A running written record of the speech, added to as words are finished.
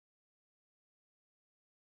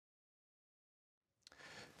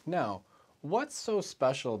Now, what's so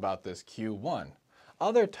special about this Q1?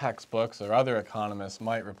 Other textbooks or other economists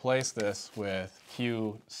might replace this with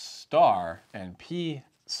Q star and P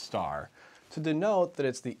star to denote that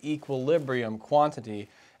it's the equilibrium quantity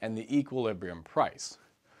and the equilibrium price.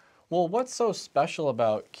 Well, what's so special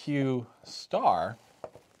about Q star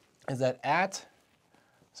is that at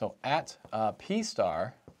P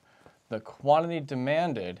star, the quantity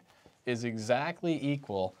demanded is exactly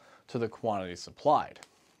equal to the quantity supplied.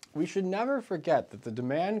 We should never forget that the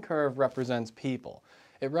demand curve represents people.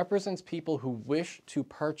 It represents people who wish to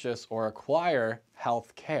purchase or acquire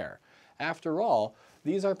health care. After all,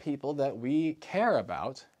 these are people that we care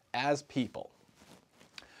about as people.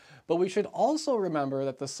 But we should also remember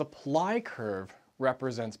that the supply curve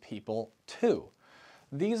represents people too.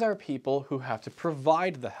 These are people who have to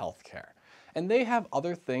provide the health care. And they have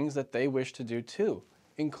other things that they wish to do too,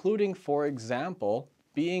 including, for example,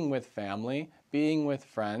 being with family, being with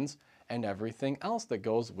friends, and everything else that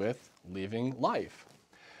goes with living life.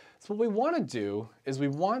 So what we want to do is we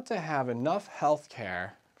want to have enough health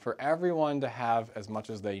care for everyone to have as much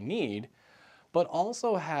as they need, but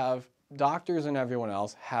also have doctors and everyone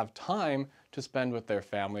else have time to spend with their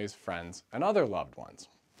families, friends, and other loved ones.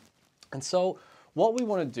 And so what we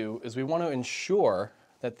want to do is we want to ensure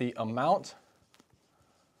that the amount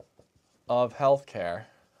of health care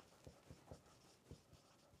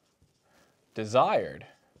desired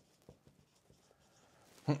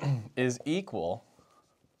is equal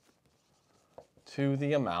to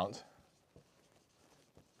the amount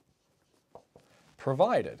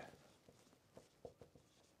provided.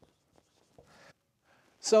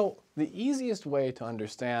 So the easiest way to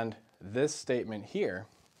understand this statement here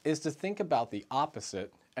is to think about the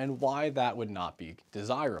opposite and why that would not be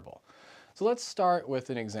desirable. So let's start with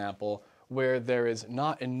an example where there is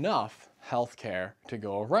not enough health care to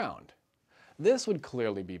go around. This would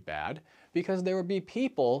clearly be bad because there would be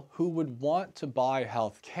people who would want to buy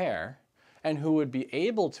health care and who would be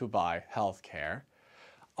able to buy health care,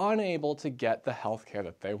 unable to get the health care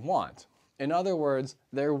that they want. In other words,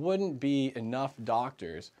 there wouldn't be enough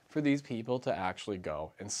doctors for these people to actually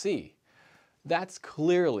go and see. That's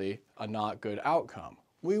clearly a not good outcome.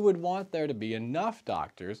 We would want there to be enough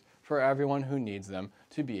doctors for everyone who needs them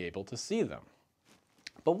to be able to see them.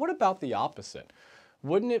 But what about the opposite?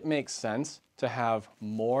 Wouldn't it make sense to have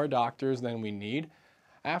more doctors than we need?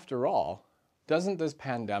 After all, doesn't this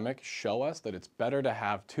pandemic show us that it's better to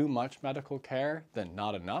have too much medical care than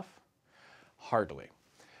not enough? Hardly.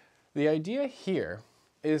 The idea here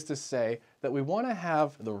is to say that we want to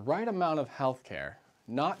have the right amount of health care,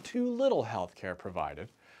 not too little health care provided,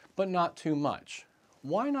 but not too much.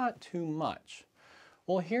 Why not too much?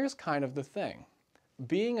 Well, here's kind of the thing.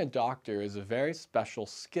 Being a doctor is a very special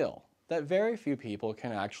skill that very few people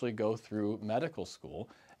can actually go through medical school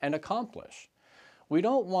and accomplish. We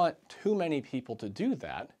don't want too many people to do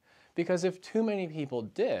that, because if too many people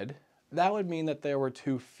did, that would mean that there were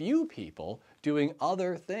too few people doing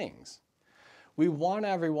other things. We want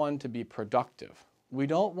everyone to be productive. We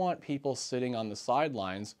don't want people sitting on the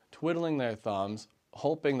sidelines, twiddling their thumbs,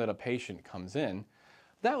 hoping that a patient comes in.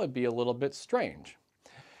 That would be a little bit strange.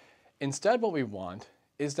 Instead, what we want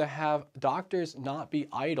is to have doctors not be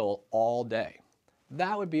idle all day.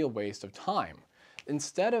 That would be a waste of time.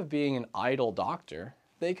 Instead of being an idle doctor,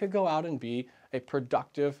 they could go out and be a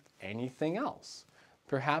productive anything else.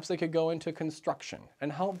 Perhaps they could go into construction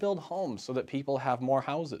and help build homes so that people have more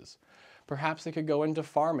houses. Perhaps they could go into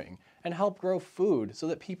farming and help grow food so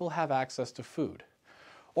that people have access to food.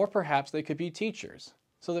 Or perhaps they could be teachers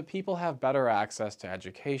so that people have better access to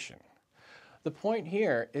education. The point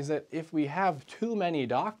here is that if we have too many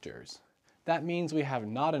doctors, that means we have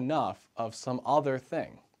not enough of some other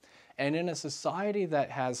thing. And in a society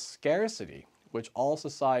that has scarcity, which all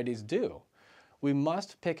societies do, we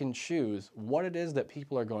must pick and choose what it is that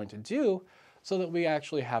people are going to do so that we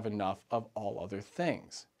actually have enough of all other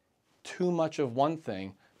things. Too much of one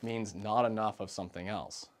thing means not enough of something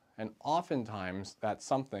else. And oftentimes that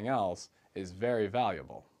something else is very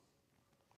valuable.